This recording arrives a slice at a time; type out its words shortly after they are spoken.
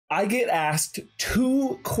I get asked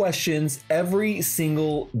two questions every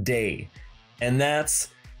single day, and that's,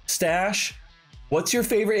 Stash, what's your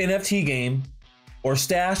favorite NFT game? Or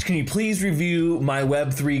Stash, can you please review my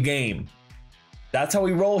Web3 game? That's how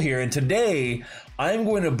we roll here. And today I'm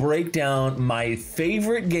going to break down my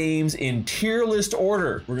favorite games in tier list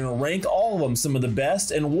order. We're going to rank all of them, some of the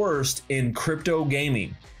best and worst in crypto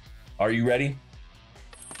gaming. Are you ready?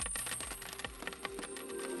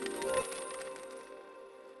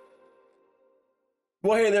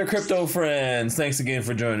 Well, hey there, crypto friends. Thanks again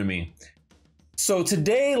for joining me. So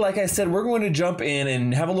today, like I said, we're going to jump in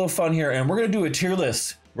and have a little fun here, and we're going to do a tier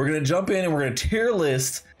list. We're going to jump in and we're going to tier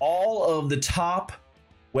list all of the top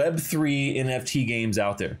Web3 NFT games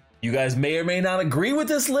out there. You guys may or may not agree with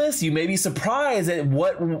this list. You may be surprised at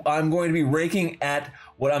what I'm going to be ranking at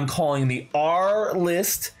what I'm calling the R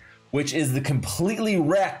list, which is the completely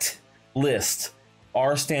wrecked list.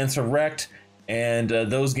 R stands for wrecked. And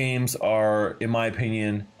those games are, in my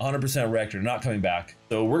opinion, 100% wrecked or not coming back.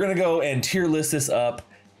 So we're gonna go and tier list this up.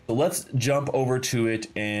 So let's jump over to it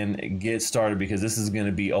and get started, because this is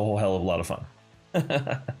gonna be a whole hell of a lot of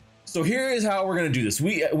fun. So here is how we're gonna do this.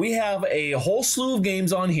 We have a whole slew of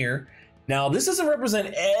games on here. Now, this doesn't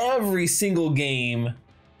represent every single game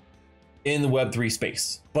in the Web3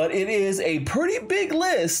 space, but it is a pretty big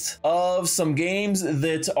list of some games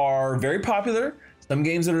that are very popular, some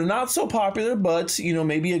games that are not so popular, but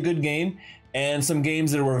maybe a good game, and some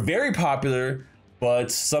games that were very popular, but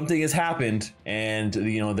something has happened, and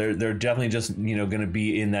they're definitely just going to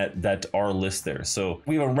be in that R list there. So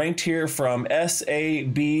we have a ranked here from S, A,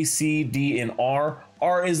 B, C, D, and R.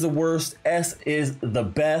 R is the worst, S is the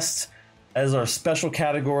best as our special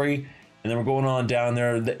category, and then we're going on down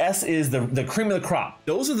there. The S is the cream of the crop.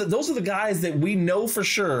 Those are the guys that we know for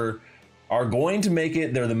sure are going to make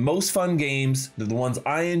it. They're the most fun games. They're the ones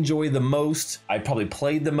I enjoy the most. I probably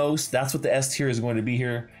played the most. That's what the S tier is going to be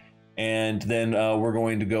here. And then we're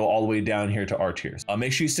going to go all the way down here to R tiers.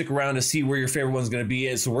 Make sure you stick around to see where your favorite one's going to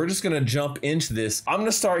be. So we're just going to jump into this. I'm going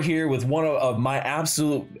to start here with one of my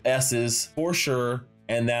absolute S's for sure,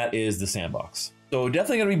 and that is the Sandbox. So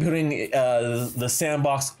definitely going to be putting the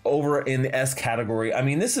Sandbox over in the S category. I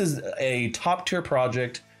mean, this is a top tier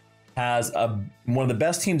project. Has one of the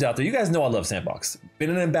best teams out there. You guys know I love Sandbox. Been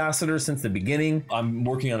an ambassador since the beginning. I'm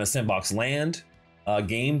working on a Sandbox land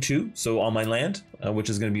game too, so on my land, which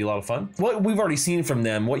is going to be a lot of fun. What we've already seen from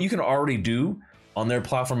them, what you can already do on their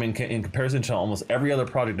platform in comparison to almost every other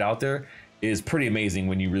project out there, is pretty amazing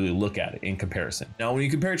when you really look at it in comparison. Now, when you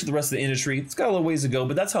compare it to the rest of the industry, it's got a little ways to go,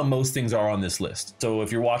 but that's how most things are on this list. So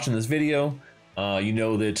if you're watching this video, you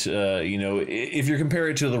know that if you're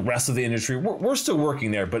comparing it to the rest of the industry, we're still working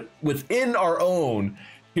there, but within our own,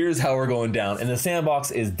 here's how we're going down. And the Sandbox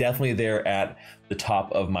is definitely there at the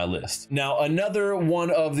top of my list. Now, another one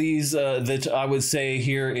of these that I would say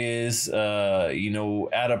here is at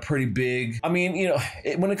a pretty big, I mean,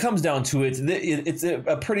 when it comes down to it, it's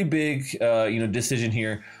a pretty big decision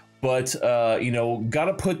here. But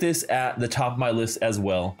gotta put this at the top of my list as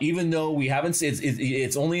well. Even though we haven't,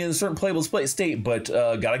 it's only in a certain playable state, but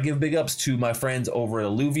gotta give big ups to my friends over at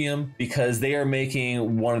Illuvium, because they are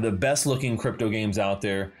making one of the best looking crypto games out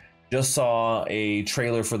there. Just saw a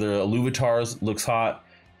trailer for their Illuvatars, looks hot.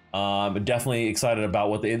 Definitely excited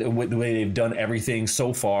about the way they've done everything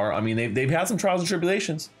so far. I mean, they've had some trials and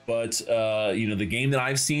tribulations, but the game that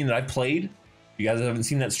I've seen, that I've played, if you guys haven't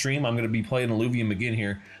seen that stream, I'm gonna be playing Illuvium again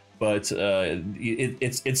here. But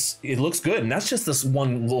it looks good, and that's just this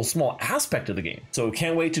one little small aspect of the game. So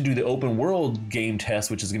can't wait to do the open world game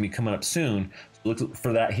test, which is gonna be coming up soon. So look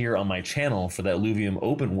for that here on my channel for that Illuvium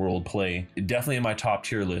open world play. Definitely in my top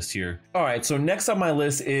tier list here. All right, so next on my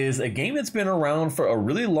list is a game that's been around for a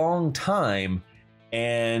really long time.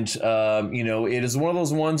 And it is one of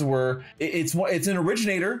those ones where it's an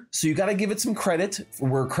originator, so you got to give it some credit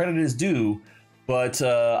where credit is due. But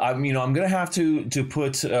I'm gonna have to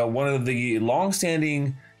put one of the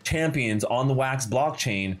long-standing champions on the Wax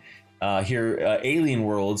blockchain here, Alien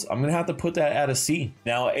Worlds. I'm gonna have to put that at a C.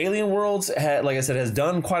 Now, Alien Worlds, like I said, has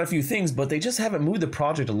done quite a few things, but they just haven't moved the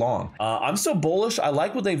project along. I'm still bullish. I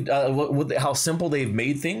like what they've how simple they've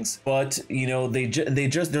made things, but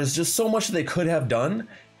there's just so much that they could have done,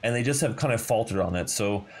 and they just have kind of faltered on that.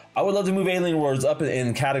 So I would love to move Alien Worlds up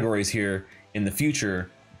in categories here in the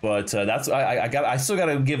future. But I still got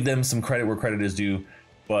to give them some credit where credit is due.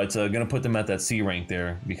 But gonna put them at that C rank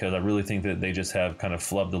there, because I really think that they just have kind of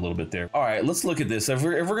flubbed a little bit there. All right, let's look at this. If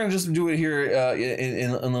we're gonna just do it here in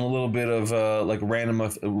a little bit of like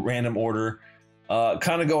random order,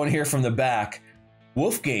 kind of going here from the back.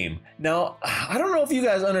 Wolf Game. Now, I don't know if you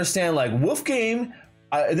guys understand, like Wolf Game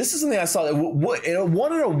This is something I saw. It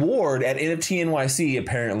won an award at NFT NYC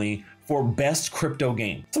apparently for best crypto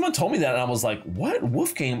game. Someone told me that and I was like, what?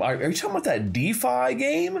 Wolf game? Are you talking about that DeFi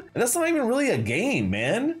game? And that's not even really a game,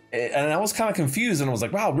 man. And I was kind of confused and I was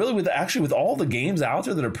like, wow, really? With all the games out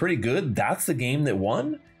there that are pretty good, that's the game that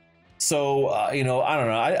won? So, you know, I don't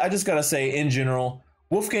know. I just gotta say, in general,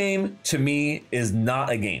 Wolf game to me is not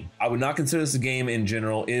a game. I would not consider this a game in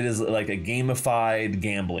general. It is like a gamified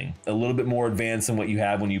gambling, a little bit more advanced than what you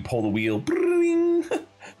have when you pull the wheel.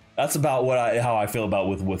 That's about how I feel about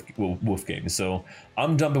Wolf game. So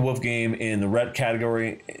I'm dumping Wolf game in the red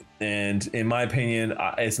category, and in my opinion,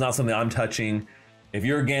 it's not something I'm touching. If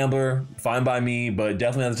you're a gambler, fine by me, but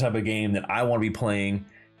definitely not the type of game that I want to be playing,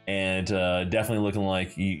 and definitely looking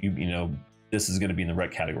like you know, this is going to be in the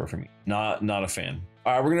red category for me. Not a fan.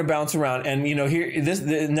 All right, we're gonna bounce around, and you know,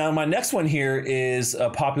 now my next one here is a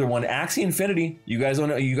popular one, Axie Infinity. You guys know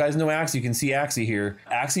Axie. You can see Axie here.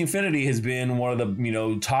 Axie Infinity has been one of the, you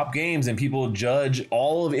know, top games, and people judge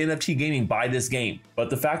all of NFT gaming by this game. But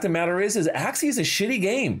the fact of the matter is Axie is a shitty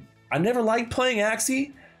game. I never liked playing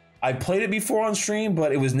Axie. I played it before on stream,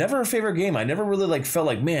 but it was never a favorite game. I never really felt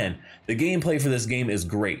like, man, the gameplay for this game is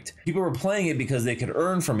great. People were playing it because they could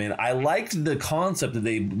earn from it. I liked the concept that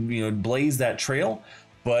they, you know, blazed that trail,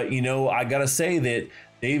 but you know, I gotta say that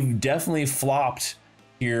they've definitely flopped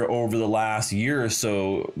here over the last year or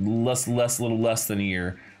so, little less than a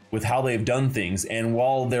year, with how they've done things. And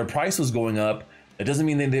while their price was going up, it doesn't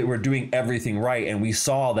mean that they were doing everything right, and we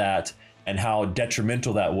saw that and how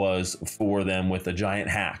detrimental that was for them with a giant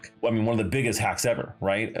hack. I mean, one of the biggest hacks ever,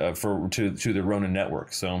 right? To the Ronin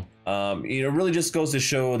network. So, you know, it really just goes to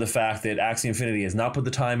show the fact that Axie Infinity has not put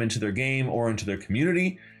the time into their game or into their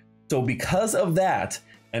community. So because of that,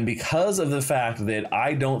 and because of the fact that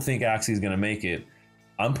I don't think Axie is going to make it,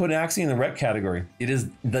 I'm putting Axie in the wreck category. It is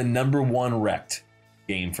the #1 wrecked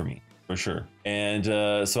game for me, for sure. And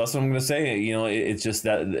so that's what I'm gonna say. You know, it's just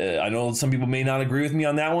that I know some people may not agree with me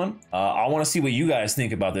on that one. I want to see what you guys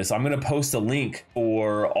think about this. I'm gonna post a link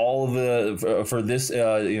for all of the for this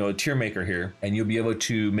you know, tier maker here, and you'll be able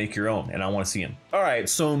to make your own, and I want to see them. All right,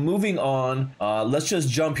 so moving on, let's just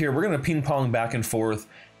jump here. We're gonna ping pong back and forth.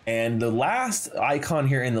 And the last icon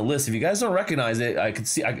here in the list, if you guys don't recognize it, I could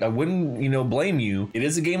see, I wouldn't, you know, blame you. It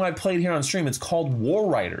is a game I played here on stream. It's called War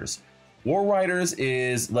Riders. War Riders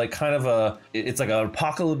is like kind of it's like an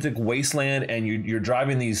apocalyptic wasteland, and you're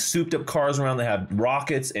driving these souped up cars around that have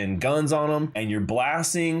rockets and guns on them, and you're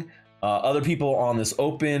blasting other people on this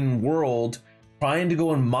open world, trying to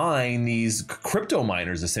go and mine these crypto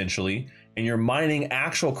miners essentially. And you're mining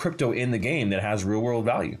actual crypto in the game that has real world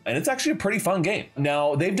value. And it's actually a pretty fun game.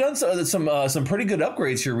 Now, they've done some pretty good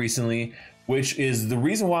upgrades here recently, which is the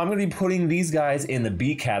reason why I'm gonna be putting these guys in the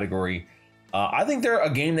B category. I think they're a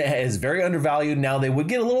game that is very undervalued. Now, they would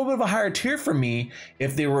get a little bit of a higher tier from me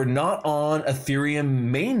if they were not on Ethereum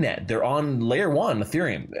mainnet. They're on layer 1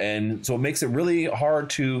 Ethereum. And so it makes it really hard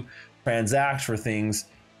to transact for things,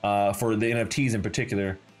 for the NFTs in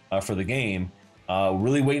particular, for the game.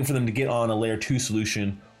 Really waiting for them to get on a layer 2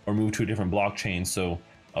 solution or move to a different blockchain, so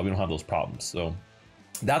we don't have those problems. So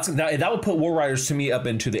that would put War Riders to me up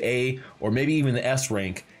into the A or maybe even the S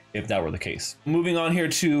rank if that were the case. Moving on here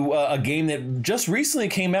to a game that just recently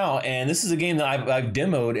came out, and this is a game that I've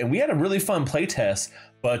demoed, and we had a really fun play test,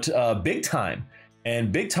 but Big Time.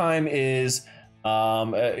 And Big Time is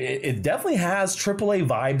it definitely has AAA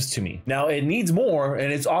vibes to me. Now it needs more,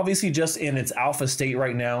 and it's obviously just in its alpha state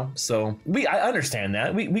right now. So I understand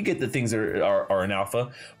that. We get that things are in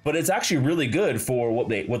alpha, but it's actually really good for what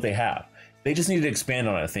they have. They just need to expand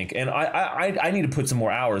on it, I think. And I need to put some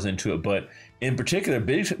more hours into it, but in particular,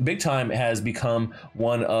 Big Time has become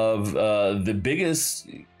one of the biggest,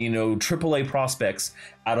 you know, AAA prospects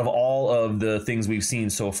out of all of the things we've seen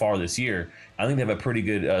so far this year. I think they have a pretty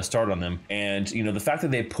good start on them. And, you know, the fact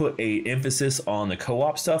that they put a emphasis on the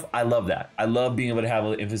co-op stuff, I love that. I love being able to have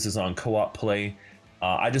an emphasis on co-op play.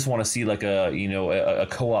 I just want to see like a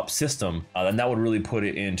co-op system, and that would really put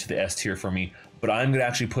it into the S tier for me. But I'm gonna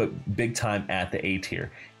actually put Big Time at the A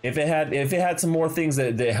tier. If it had some more things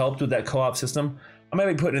that helped with that co-op system, I might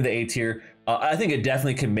be putting it in the A tier. I think it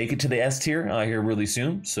definitely can make it to the S tier here really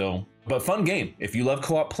soon. So, but fun game. If you love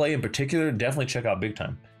co-op play in particular, definitely check out Big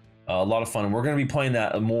Time. A lot of fun, and we're gonna be playing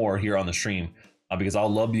that more here on the stream because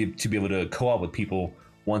I'll love to be able to co-op with people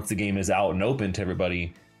once the game is out and open to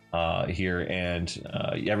everybody here, and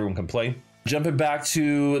everyone can play. Jumping back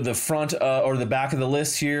to the front or the back of the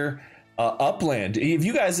list here. UpLand. If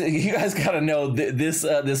you guys gotta know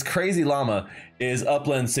this crazy llama is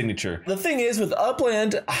UpLand's signature. The thing is with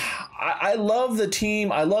UpLand, I love the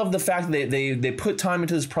team. I love the fact that they put time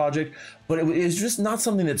into this project, but it is just not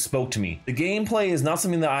something that spoke to me. The gameplay is not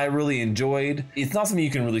something that I really enjoyed. It's not something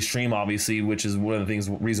you can really stream, obviously, which is one of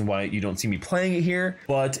the reason why you don't see me playing it here.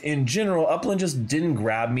 But in general, UpLand just didn't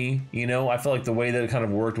grab me. You know, I felt like the way that it kind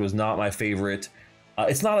of worked was not my favorite.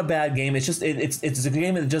 It's not a bad game. It's just it's a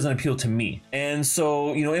game that doesn't appeal to me. And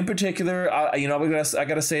so, you know, in particular, I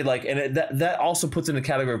gotta say, like, and that also puts in a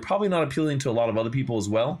category of probably not appealing to a lot of other people as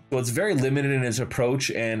well. So it's very limited in its approach,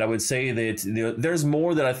 and I would say that, you know, there's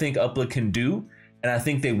more that I think UpLand can do, and I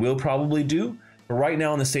think they will probably do. But right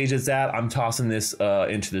now on the stage it's at, I'm tossing this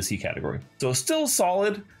into the C category. So still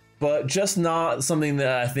solid, but just not something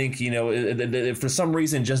that I think, you know, for some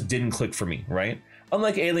reason just didn't click for me, right?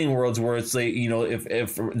 Unlike Alien Worlds, where it's like, you know, if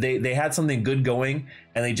they had something good going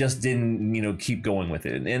and they just didn't, you know, keep going with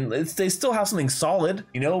it, and they still have something solid.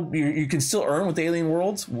 You know, you can still earn with Alien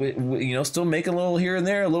Worlds, you know, still make a little here and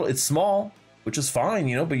there, a little. It's small, which is fine,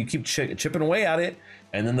 you know, but you keep chipping away at it,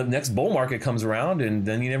 and then the next bull market comes around, and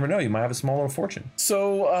then you never know, you might have a small little fortune.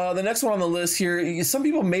 So the next one on the list here, some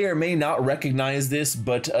people may or may not recognize this,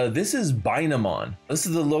 but this is Binamon. This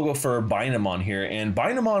is the logo for Binamon here, and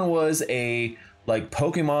Binamon was a like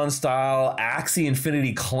Pokemon style Axie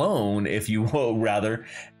Infinity clone, if you will, rather.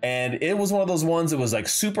 And it was one of those ones that was like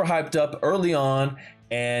super hyped up early on,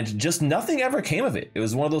 and just nothing ever came of it. It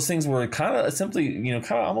was one of those things where it kind of simply, you know,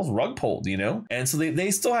 kind of almost rug pulled, you know? And so they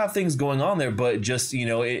still have things going on there, but just, you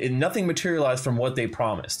know, nothing materialized from what they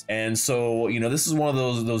promised. And so, you know, this is one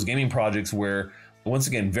of those gaming projects where, once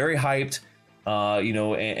again, very hyped, you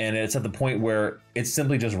know, and it's at the point where it's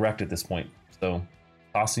simply just wrecked at this point. So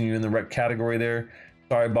tossing you in the wreck category there.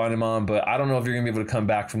 Sorry, Binamon, but I don't know if you're gonna be able to come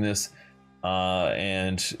back from this.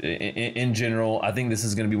 And in general, I think this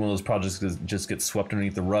is gonna be one of those projects that just get swept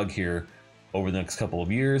underneath the rug here over the next couple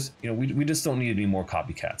of years. You know, we just don't need any more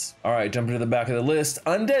copycats. All right, jumping to the back of the list,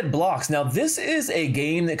 Undead Blocks. Now, this is a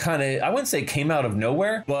game that kind of, I wouldn't say came out of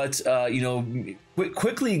nowhere, but you know,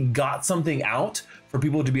 quickly got something out for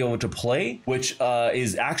people to be able to play, which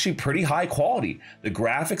is actually pretty high quality. The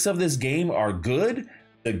graphics of this game are good.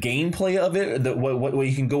 The gameplay of it, what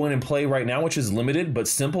you can go in and play right now, which is limited but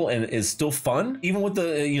simple and is still fun, even with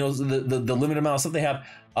the, you know, the limited amount of stuff they have.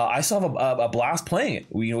 I still have a blast playing it.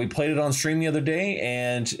 We played it on stream the other day,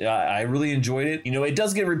 and I really enjoyed it. You know, it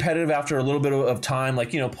does get repetitive after a little bit of time.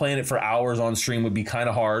 Like, you know, playing it for hours on stream would be kind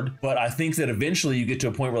of hard. But I think that eventually you get to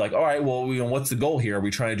a point where, like, all right, well, you know, what's the goal here? Are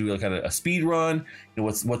we trying to do like a speed run? You know,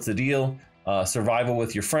 what's the deal? Survival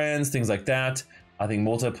with your friends, things like that. I think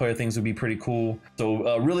multiplayer things would be pretty cool.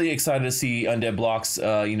 So really excited to see Undead Blocks,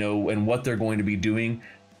 you know, and what they're going to be doing.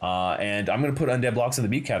 And I'm going to put Undead Blocks in the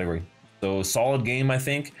B category. So solid game, I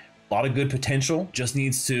think. A lot of good potential. Just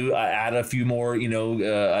needs to add a few more,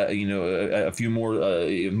 a few more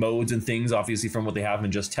modes and things, obviously, from what they have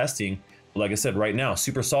in just testing. But like I said, right now,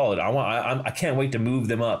 super solid. I can't wait to move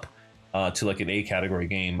them up to like an A category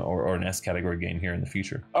game or an S category game here in the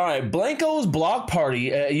future. All right, Blankos Block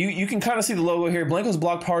Party. You can kind of see the logo here. Blankos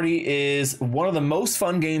Block Party is one of the most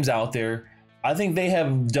fun games out there. I think they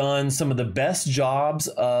have done some of the best jobs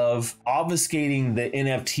of obfuscating the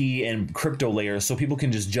NFT and crypto layers so people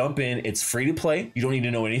can just jump in. It's free to play. You don't need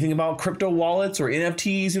to know anything about crypto wallets or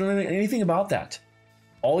NFTs. You don't know anything about that.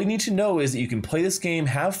 All you need to know is that you can play this game,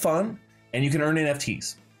 have fun, and you can earn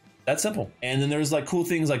NFTs. That's simple. And then there's like cool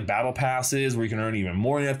things like battle passes where you can earn even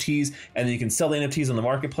more NFTs, and then you can sell the NFTs on the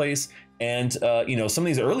marketplace. And you know, some of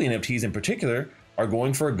these early NFTs in particular are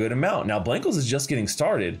going for a good amount. Now, Blankos is just getting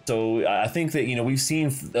started. So I think that, you know, we've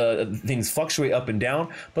seen things fluctuate up and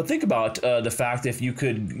down, but think about the fact if you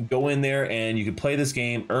could go in there and you could play this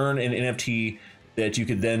game, earn an NFT that you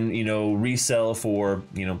could then, you know, resell for,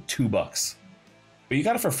 you know, $2. But you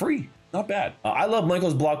got it for free. Not bad. I love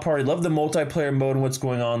Blankos Block Party. Love the multiplayer mode and what's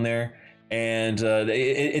going on there. And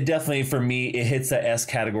it definitely, for me, it hits that S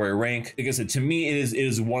category rank. Like I said, to me, it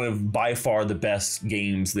is one of by far the best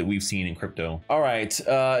games that we've seen in crypto. All right,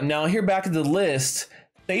 now here back at the list,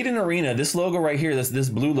 Thetan Arena. This logo right here, this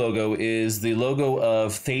blue logo, is the logo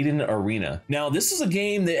of Thetan Arena. Now, this is a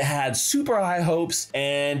game that had super high hopes,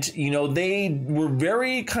 and you know, they were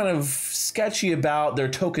very kind of sketchy about their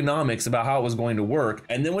tokenomics, about how it was going to work.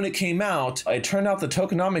 And then when it came out, it turned out the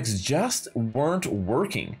tokenomics just weren't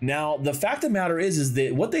working. Now, the fact of the matter is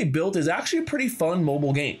that what they built is actually a pretty fun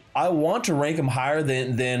mobile game. I want to rank them higher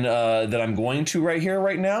than I'm going to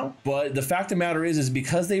right now. But the fact of the matter is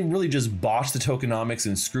because they really just botched the tokenomics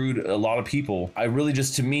and screwed a lot of people, I really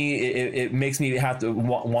just, to me, it makes me have to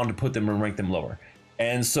want to put them and rank them lower.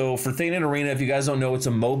 And so for Thetan Arena, if you guys don't know, it's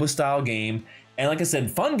a MOBA style game. And like I said,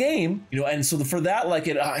 fun game, you know, and so for that, like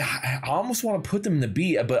I almost want to put them in the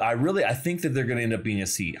B, but I think that they're going to end up being a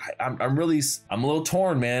C. I'm a little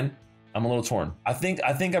torn, man. I'm a little torn. I think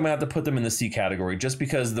I'm gonna have to put them in the C category just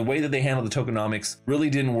because the way that they handled the tokenomics really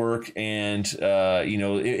didn't work, and you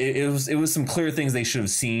know, it was some clear things they should have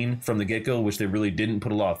seen from the get-go, which they really didn't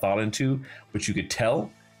put a lot of thought into, which you could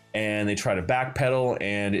tell. And they try to backpedal,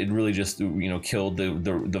 and it really just, you know, killed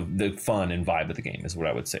the fun and vibe of the game, is what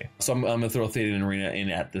I would say. So I'm gonna throw Thetan Arena in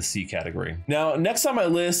at the C category. Now, next on my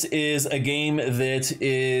list is a game that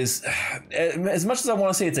is, as much as I want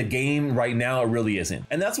to say it's a game right now, it really isn't.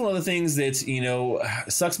 And that's one of the things that, you know,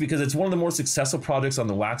 sucks, because it's one of the more successful projects on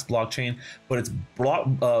the Wax blockchain, but it's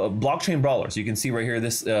blockchain Brawlers. You can see right here,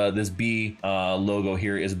 this B logo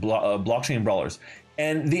here is blockchain Brawlers.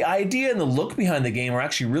 And the idea and the look behind the game are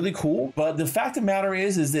actually really cool, but the fact of the matter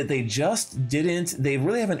is that they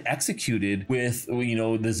really haven't executed with, you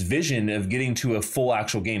know, this vision of getting to a full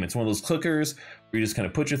actual game. It's one of those clickers where you just kind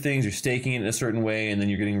of put your things, you're staking it in a certain way, and then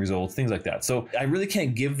you're getting results, things like that. So I really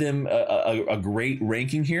can't give them a great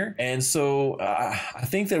ranking here. And so I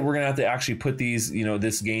think that we're gonna have to actually put these, you know,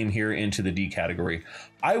 this game here into the D category.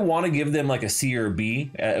 I want to give them like a C or a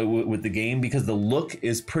B with the game, because the look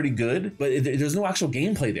is pretty good, but there's no actual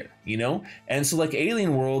gameplay there, you know? And so like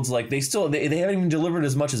Alien Worlds, like they haven't even delivered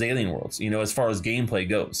as much as Alien Worlds, you know, as far as gameplay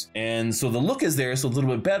goes. And so the look is there, so a little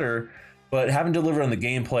bit better, but haven't delivered on the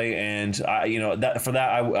gameplay. And you know, I'm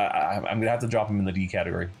gonna have to drop them in the D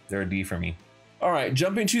category. They're a D for me. All right,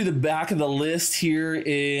 jumping to the back of the list here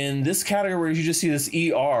in this category, you just see this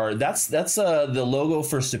ER. That's the logo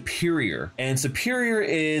for Superior, and Superior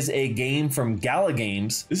is a game from Gala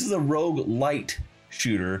Games. This is a rogue light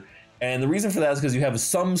shooter, and the reason for that is because you have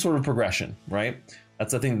some sort of progression, right?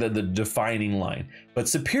 That's, I think, the defining line. But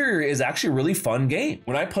Superior is actually a really fun game.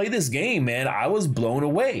 When I played this game, man, I was blown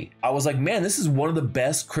away. I was like, man, this is one of the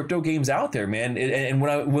best crypto games out there, man. And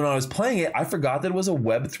when I was playing it, I forgot that it was a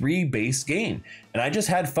Web3 based game. And I just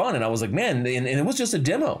had fun. And I was like, man, and it was just a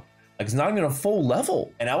demo. Like, it's not even a full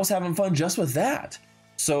level. And I was having fun just with that.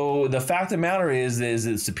 So the fact of the matter is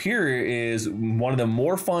that Superior is one of the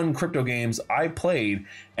more fun crypto games I played,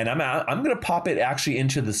 and I'm gonna pop it actually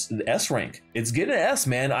into the S rank. It's getting an S,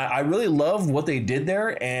 man. I really love what they did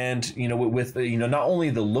there, and you know, with you know, not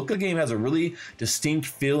only the look of the game has a really distinct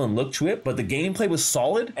feel and look to it, but the gameplay was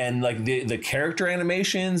solid, and like the character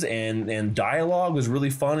animations and dialogue was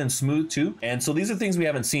really fun and smooth too. And so these are things we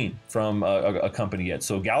haven't seen from a company yet.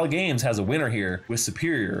 So Gala Games has a winner here with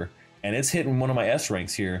Superior. And it's hitting one of my S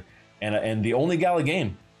ranks here, and the only Gala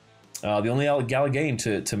game,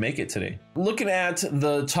 to make it today. Looking at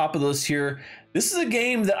the top of the list here, this is a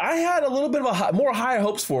game that I had a little bit of more high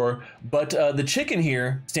hopes for, but the chicken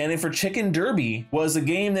here, standing for Chicken Derby, was a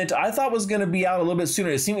game that I thought was going to be out a little bit sooner.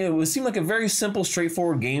 It seemed like a very simple,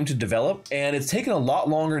 straightforward game to develop, and it's taken a lot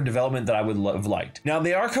longer in development than I would have liked. Now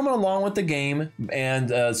they are coming along with the game,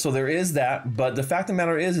 and so there is that. But the fact of the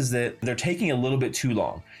matter is that they're taking a little bit too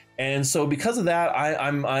long. And so because of that,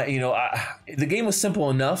 the game was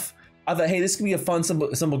simple enough. I thought, hey, this could be a fun,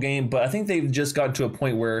 simple game, but I think they've just gotten to a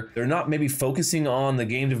point where they're not maybe focusing on the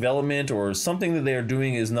game development, or something that they're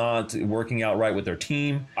doing is not working out right with their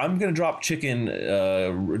team. I'm gonna drop Chicken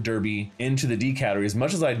Derby into the D category, as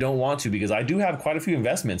much as I don't want to, because I do have quite a few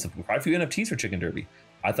investments, quite a few NFTs for Chicken Derby.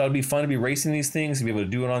 I thought it'd be fun to be racing these things, to be able to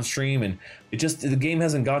do it on stream, and the game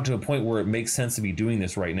hasn't gotten to a point where it makes sense to be doing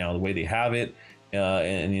this right now, the way they have it.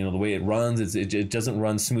 And you know, the way it runs, it doesn't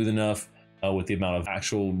run smooth enough with the amount of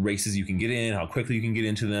actual races you can get in, how quickly you can get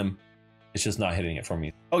into them. It's just not hitting it for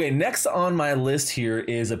me. Okay, next on my list here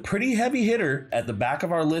is a pretty heavy hitter. At the back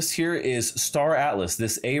of our list here is Star Atlas.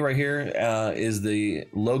 This A right here is the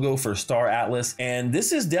logo for Star Atlas, and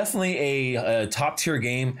this is definitely a top tier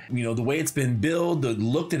game. You know, the way it's been built, the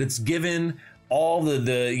look that it's given, all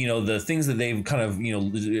the you know, the things that they've kind of, you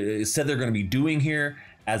know, said they're going to be doing here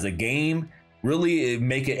as a game, really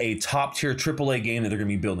make it a top tier AAA game that they're going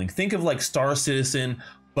to be building. Think of like Star Citizen,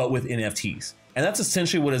 but with NFTs. And that's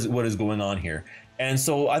essentially what is going on here. And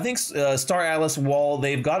so I think Star Atlas, while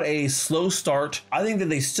they've got a slow start, I think that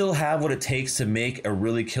they still have what it takes to make a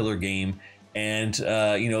really killer game. And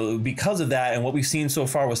you know, because of that, and what we've seen so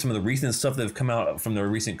far with some of the recent stuff that have come out from the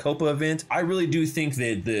recent Copa event, I really do think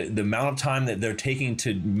that the amount of time that they're taking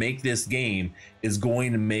to make this game is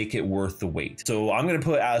going to make it worth the wait. So I'm going to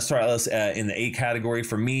put Star Atlas in the A category.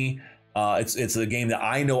 For me, it's a game that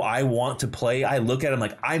I know I want to play. I look at it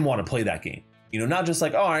like, I want to play that game. You know, not just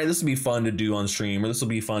like, oh, all right, this will be fun to do on stream, or this will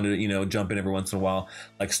be fun to, you know, jump in every once in a while.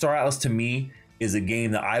 Like, Star Atlas to me is a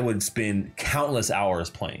game that I would spend countless hours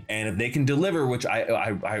playing. And if they can deliver, which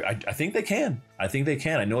I think they can. I think they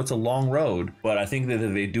can. I know it's a long road, but I think that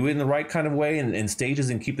if they do it in the right kind of way and stages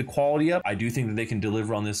and keep the quality up, I do think that they can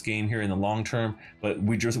deliver on this game here in the long term. But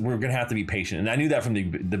we're gonna have to be patient, and I knew that from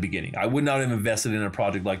the beginning. I would not have invested in a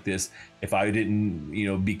project like this if I didn't,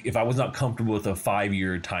 if I was not comfortable with a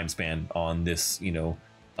 5-year time span on this,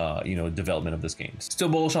 development of this game. Still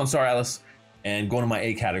bullish on Star Atlas and going to my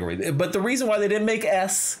A category. But the reason why they didn't make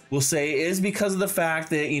S, we'll say, is because of the fact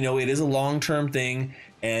that, it is a long-term thing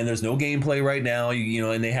and there's no gameplay right now,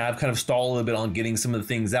 and they have kind of stalled a little bit on getting some of the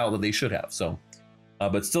things out that they should have. So,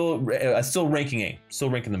 but still ranking A,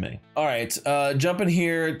 still ranking them A. All right, jumping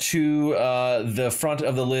here to the front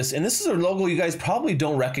of the list, and this is a logo you guys probably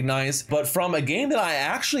don't recognize, but from a game that I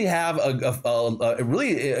actually have a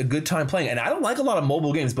really good time playing, and I don't like a lot of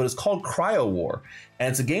mobile games, but it's called CryoWar, and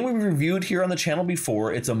it's a game we reviewed here on the channel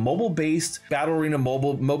before. It's a mobile-based battle arena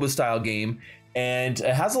MOBA style game. And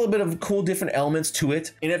it has a little bit of cool different elements to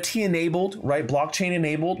it. NFT enabled, right? Blockchain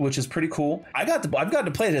enabled, which is pretty cool. I've got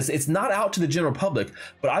to play this. It's not out to the general public,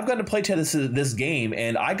 but I've got to play this game,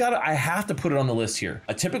 and I have to put it on the list here.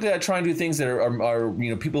 Typically, I try and do things that are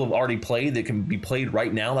people have already played that can be played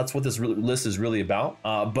right now. That's what this list is really about.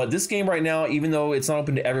 But this game right now, even though it's not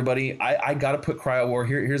open to everybody, I got to put CryoWar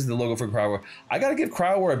here. Here's the logo for CryoWar. I got to give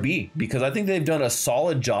CryoWar a B because I think they've done a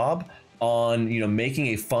solid job on making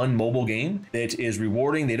a fun mobile game that is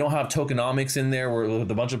rewarding. They don't have tokenomics in there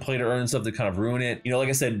with a bunch of play to earn stuff that kind of ruin it. Like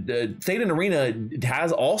I said, Thetan Arena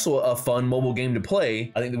has also a fun mobile game to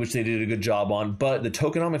play, I think, which they did a good job on, but the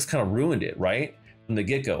tokenomics kind of ruined it, right? From the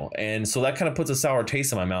get-go. And so that kind of puts a sour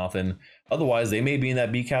taste in my mouth, and otherwise they may be in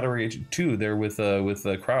that B category too there with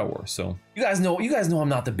CryoWar. So you guys know I'm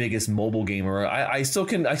not the biggest mobile gamer. I still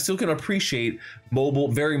can appreciate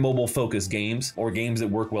very mobile focused games or games that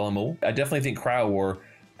work well on mobile. I definitely think CryoWar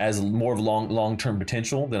has more of long-term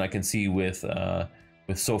potential than I can see with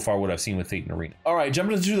so far what I've seen with Thetan Arena. All right,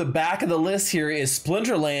 jumping into the back of the list here is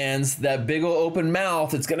Splinterlands. That big ol' open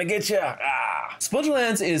mouth, it's gonna get you.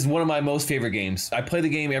 Splinterlands is one of my most favorite games. I play the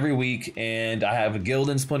game every week, and I have a guild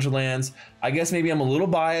in Splinterlands. I guess maybe I'm a little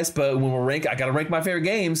biased, but when we're I gotta rank my favorite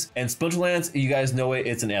games, and Splinterlands, you guys know it,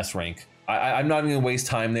 it's an S rank. I'm not even gonna waste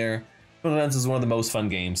time there. Splinterlands is one of the most fun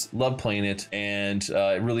games. Love playing it, and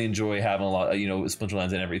really enjoy having a lot,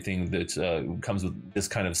 Splinterlands and everything that comes with this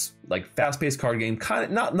kind of like fast-paced card game.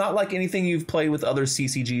 Kind of not like anything you've played with other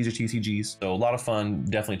CCGs or TCGs. So a lot of fun.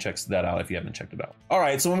 Definitely check that out if you haven't checked it out. All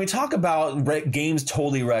right, so when we talk about games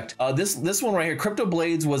totally wrecked, this one right here,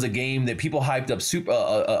 CryptoBlades, was a game that people hyped up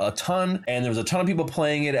a ton, and there was a ton of people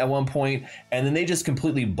playing it at one point, and then they just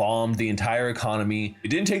completely bombed the entire economy. It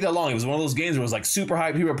didn't take that long. It was one of those games where it was like super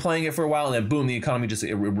hyped. People were playing it for a while, and then boom, the economy just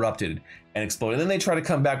erupted and exploded. And then they try to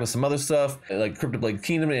come back with some other stuff like CryptoBlade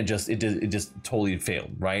Kingdom, and it just totally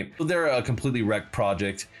failed, right? So they're a completely wrecked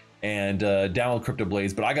project, and down with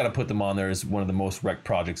CryptoBlades, but I got to put them on there as one of the most wrecked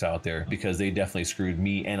projects out there because they definitely screwed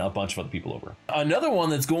me and a bunch of other people over. Another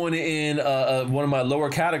one that's going in one of my lower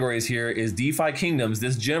categories here is DeFi Kingdoms.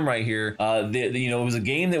 This gem right here, it was a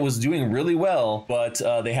game that was doing really well, but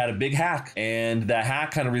they had a big hack, and that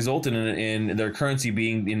hack kind of resulted in their currency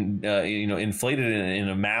being inflated in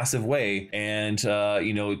a massive way, and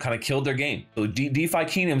it kind of killed their game. So DeFi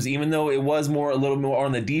Kingdoms, even though it was a little more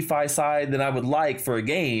on the DeFi side than I would like for a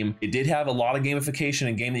game, it did have a lot of gamification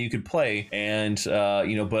and game that you could play, and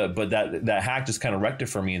but that hack just kind of wrecked it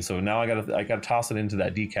for me, and so now I gotta toss it into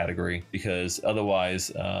that D category because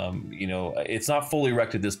otherwise, it's not fully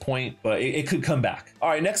wrecked at this point, but it could come back. All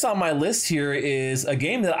right, next on my list here is a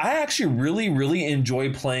game that I actually really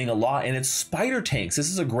enjoy playing a lot, and it's Spider Tanks. This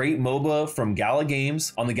is a great MOBA from Gala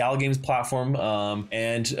Games on the Gala Games platform,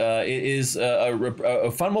 and it is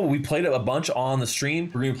a fun MOBA. We played it a bunch on the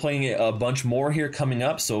stream. We're gonna be playing it a bunch more here coming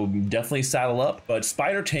up, so definitely saddle up. But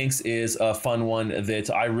Spider Tanks is a fun one that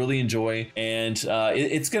I really enjoy, and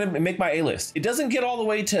it's gonna make my A list. It doesn't get all the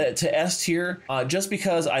way to S tier, just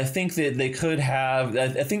because I think that they could have,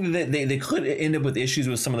 I think that they could end up with issues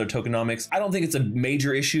with some of their tokenomics. I don't think it's a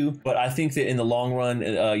major issue, but I think that in the long run,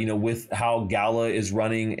 with how Gala is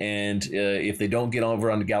running, and if they don't get over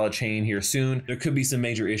on the Gala chain here soon, there could be some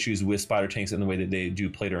major issues with Spider Tanks in the way that they do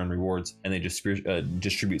play to earn rewards, and they just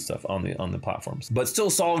distribute stuff on the platforms. But still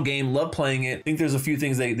solid game, love playing it. I think there's a few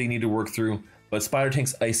things they need to work through, but Spider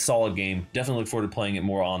Tank's a solid game. Definitely look forward to playing it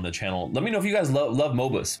more on the channel. Let me know if you guys love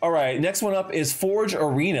MOBAs. All right, next one up is Forge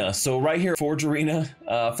Arena. So right here, Forge Arena.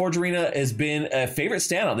 Forge Arena has been a favorite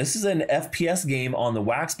standout. This is an FPS game on the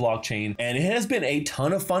Wax blockchain, and it has been a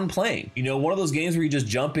ton of fun playing. You know, one of those games where you just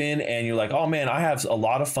jump in and you're like, oh man, I have a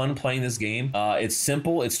lot of fun playing this game. It's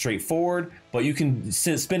simple, it's straightforward, but you can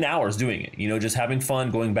spend hours doing it, you know, just having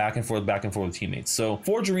fun, going back and forth with teammates. So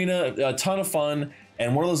Forge Arena, a ton of fun,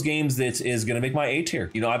 and one of those games that is going to make my A tier.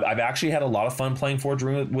 You know, I've actually had a lot of fun playing Forge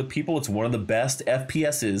Arena with people. It's one of the best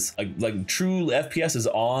FPSs, like true FPSs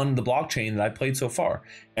on the blockchain that I've played so far.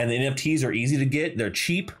 And the NFTs are easy to get. They're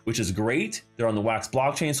cheap, which is great. They're on the Wax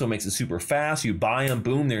blockchain, so it makes it super fast. You buy them,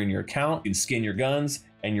 boom, they're in your account. You can skin your guns,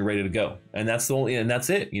 and you're ready to go. And that's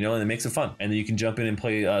it, you know, and it makes it fun. And then you can jump in and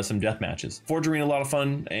play some death matches. Forge Arena, a lot of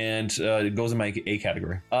fun, and it goes in my A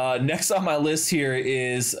category. Next on my list here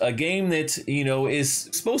is a game that, you know, is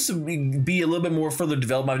supposed to be a little bit more further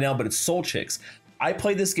developed by now, but it's SolChicks. I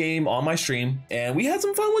played this game on my stream and we had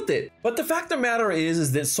some fun with it. But the fact of the matter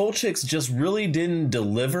is that SolChicks just really didn't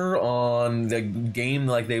deliver on the game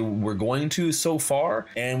like they were going to so far.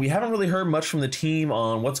 And we haven't really heard much from the team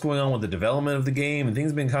on what's going on with the development of the game, and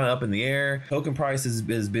things have been kind of up in the air. Token price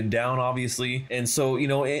has been down, obviously. And so, you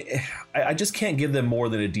know, I just can't give them more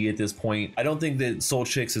than a D at this point. I don't think that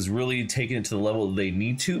SolChicks has really taken it to the level that they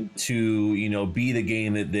need to, you know, be the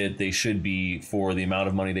game that they should be for the amount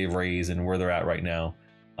of money they've raised and where they're at right now.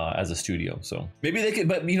 As a studio. So maybe they could,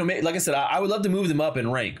 but you know, like I said, I would love to move them up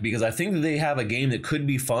in rank, because I think that they have a game that could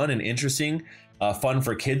be fun and interesting, fun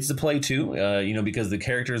for kids to play too, you know, because the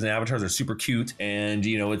characters and avatars are super cute, and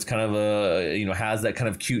you know, it's kind of a, you know, has that kind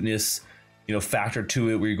of cuteness, you know, factor to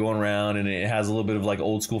it, where you're going around, and it has a little bit of like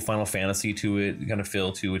old school Final Fantasy to it, kind of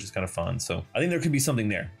feel too, which is kind of fun. So I think there could be something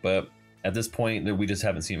there, but at this point, we just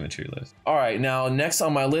haven't seen materialized. All right, now next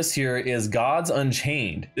on my list here is Gods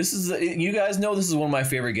Unchained. This is, you guys know, this is one of my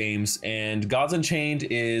favorite games, and Gods Unchained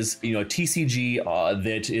is, you know, a TCG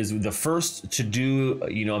that is the first to do,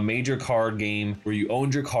 you know, a major card game where you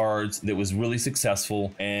owned your cards that was really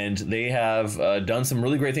successful, and they have done some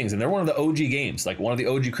really great things, and they're one of the OG games, like one of the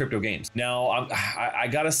OG crypto games. Now, I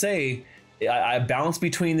gotta say, I bounce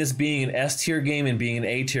between this being an S tier game and being an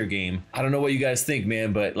A tier game. I don't know what you guys think,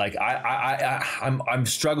 man, but like I'm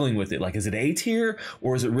struggling with it. Like, is it A tier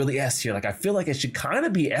or is it really S tier? Like, I feel like it should kind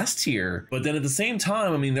of be S tier, but then at the same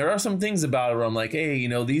time, I mean, there are some things about it where I'm like, hey, you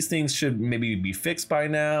know, these things should maybe be fixed by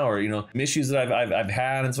now, or, you know, issues that I've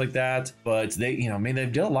had and stuff like that. But they, you know, I mean,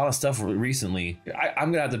 they've done a lot of stuff recently.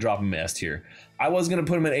 I'm gonna have to drop them in S tier. I was gonna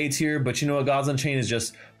put them in A tier, but you know what, Gods Unchained is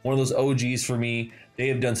just one of those OGs for me. They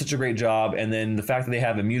have done such a great job, and then the fact that they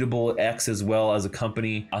have Immutable X as well as a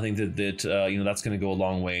company, I think that you know, that's going to go a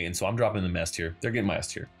long way, and so I'm dropping them S tier. They're getting my S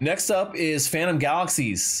tier. Next up is Phantom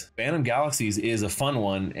Galaxies. Phantom Galaxies is a fun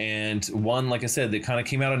one, and one, like I said, that kind of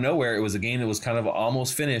came out of nowhere. It was a game that was kind of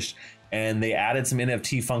almost finished, and they added some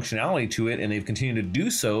NFT functionality to it, and they've continued to do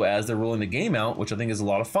so as they're rolling the game out, which I think is a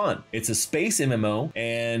lot of fun. It's a space MMO,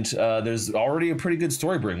 and there's already a pretty good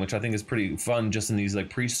story bring, which I think is pretty fun just in these like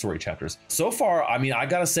pre-story chapters. So far, I mean, I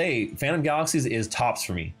gotta say, Phantom Galaxies is tops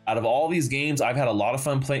for me. Out of all these games, I've had a lot of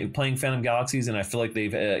fun playing Phantom Galaxies, and I feel like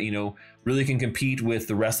they've, you know, really can compete with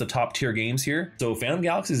the rest of the top tier games here. So Phantom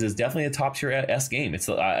Galaxies is definitely a top tier S game. It's,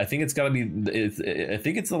 I think it's got to be, I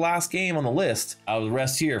think it's the last game on the list out of the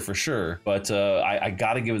rest here for sure. But I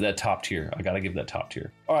got to give it that top tier. I got to give it that top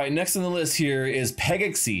tier. All right, next on the list here is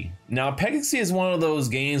Pegaxy. Now, Pegaxy is one of those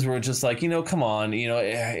games where it's just like, you know, come on, you know,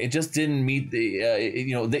 it just didn't meet the,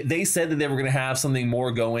 you know, they said that they were going to have something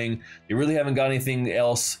more going. They really haven't got anything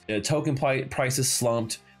else. Token prices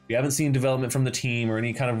slumped. We haven't seen development from the team or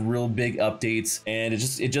any kind of real big updates, and it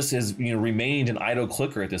just has, you know, remained an idle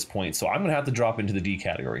clicker at this point. So I'm gonna have to drop into the D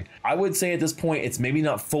category. I would say at this point it's maybe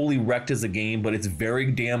not fully wrecked as a game, but it's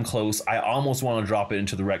very damn close. I almost want to drop it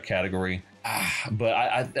into the wreck category. But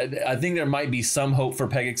I think there might be some hope for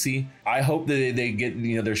Pegaxy. I hope that they get,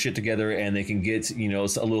 you know, their shit together and they can get, you know,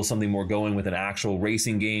 a little something more going with an actual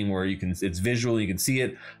racing game where you can, it's visual, you can see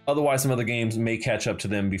it. Otherwise, some other games may catch up to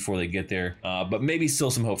them before they get there. But maybe still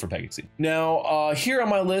some hope for Pegaxy. Now, here on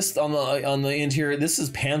my list on the end here, this is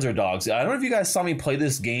PanzerDogs. I don't know if you guys saw me play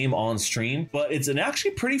this game on stream, but it's an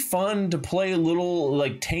actually pretty fun to play little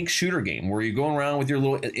like tank shooter game where you're going around with your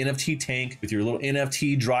little NFT tank with your little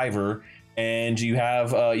NFT driver. And you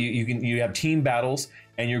have you have team battles,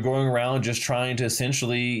 and you're going around just trying to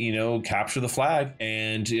essentially, you know, capture the flag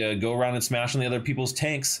and go around and smash on the other people's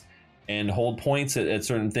tanks and hold points at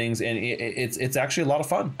certain things. And it's actually a lot of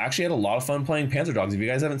fun. Actually had a lot of fun playing PanzerDogs. If you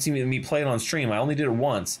guys haven't seen me play it on stream, I only did it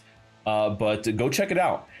once, but go check it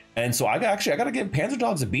out. And so I got to give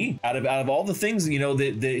PanzerDogs a B out of all the things, you know,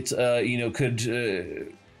 that you know,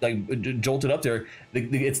 could like jolt it up there.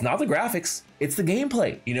 It's not the graphics, it's the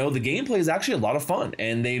gameplay. You know, the gameplay is actually a lot of fun,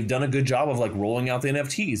 and they've done a good job of like rolling out the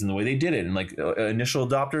NFTs and the way they did it. And like initial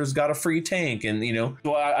adopters got a free tank, and you know,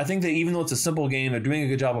 so I think that even though it's a simple game, they're doing a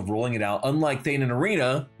good job of rolling it out. Unlike Thetan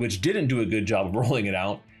Arena, which didn't do a good job of rolling it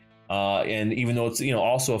out. And even though it's, you know,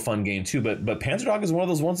 also a fun game too, but PanzerDog is one of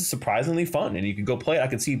those ones that's surprisingly fun, and you can go play it. I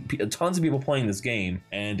can see tons of people playing this game,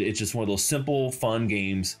 and it's just one of those simple, fun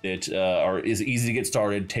games that is easy to get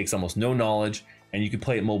started, takes almost no knowledge, and you can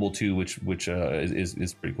play it mobile too, which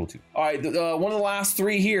is pretty cool too. All right, one of the last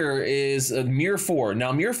three here is Mirror 4.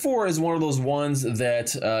 Now, Mirror 4 is one of those ones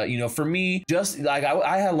that you know, for me, just like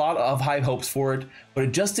I had a lot of high hopes for it, but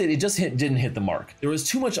it didn't hit the mark. There was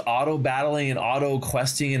too much auto battling and auto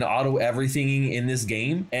questing and auto everythinging in this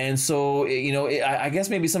game, and so you know, I guess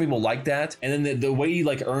maybe some people like that. And then the way you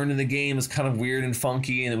like earn in the game is kind of weird and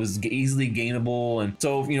funky, and it was easily gainable. And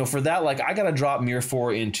so, you know, for that, like, I gotta drop Mirror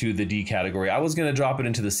 4 into the D category. I was gonna drop it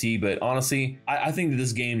into the C, but honestly, I think that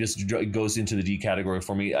this game just goes into the D category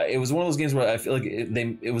for me. It was one of those games where I feel like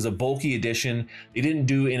it was a bulky edition. They didn't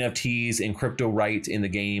do NFTs and crypto right in the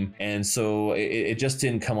game, and so it just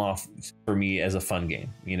didn't come off for me as a fun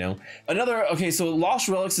game, you know. Okay, so Lost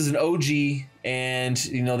Relics is an OG, and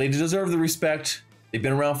you know, they deserve the respect. They've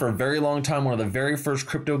been around for a very long time, one of the very first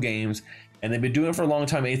crypto games, and they've been doing it for a long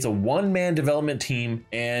time. It's a one-man development team,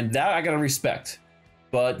 and that I gotta respect.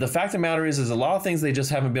 But the fact of the matter is a lot of things they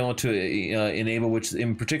just haven't been able to enable, which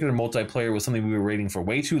in particular multiplayer was something we were waiting for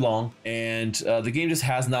way too long. And the game just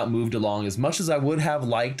has not moved along as much as I would have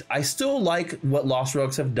liked. I still like what Lost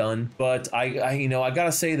Relics have done, but I you know, I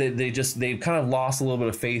gotta say that they've kind of lost a little bit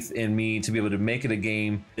of faith in me to be able to make it a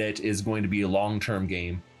game that is going to be a long-term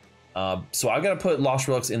game. So I've got to put Lost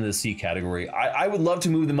Relics in the C category. I would love to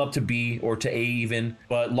move them up to B or to A even,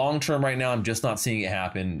 but long-term right now, I'm just not seeing it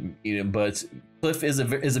happen. You know, but Cliff is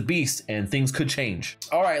a beast, and things could change.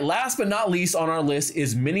 All right, last but not least on our list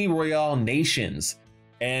is Mini Royale Nations.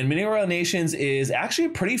 And Mini Royale Nations is actually a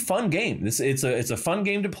pretty fun game. It's a fun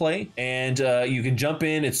game to play, and you can jump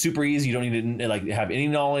in. It's super easy. You don't need to like have any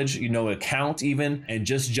knowledge, you know, account even, and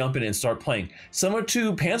just jump in and start playing. Similar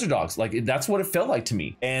to PanzerDogs, like that's what it felt like to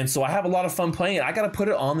me. And so I have a lot of fun playing it. I got to put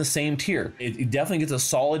it on the same tier. It definitely gets a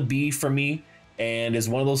solid B from me. And it's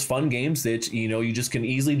one of those fun games that, you know, you just can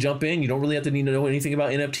easily jump in. You don't really have to need to know anything about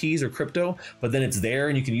NFTs or crypto, but then it's there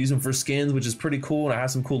and you can use them for skins, which is pretty cool. And I have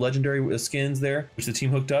some cool legendary skins there, which the team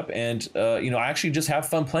hooked up. And, you know, I actually just have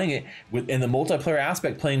fun playing it and the multiplayer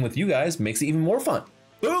aspect playing with you guys makes it even more fun.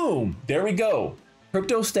 Boom, there we go.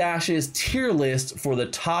 Crypto Stash's tier list for the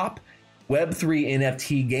top Web3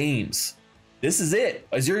 NFT games. This is it.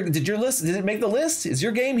 Did it make the list? Is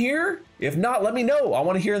your game here? If not, let me know. I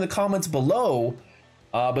want to hear in the comments below.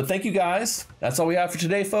 But thank you guys. That's all we have for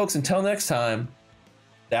today, folks. Until next time,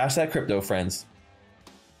 stash that crypto, friends.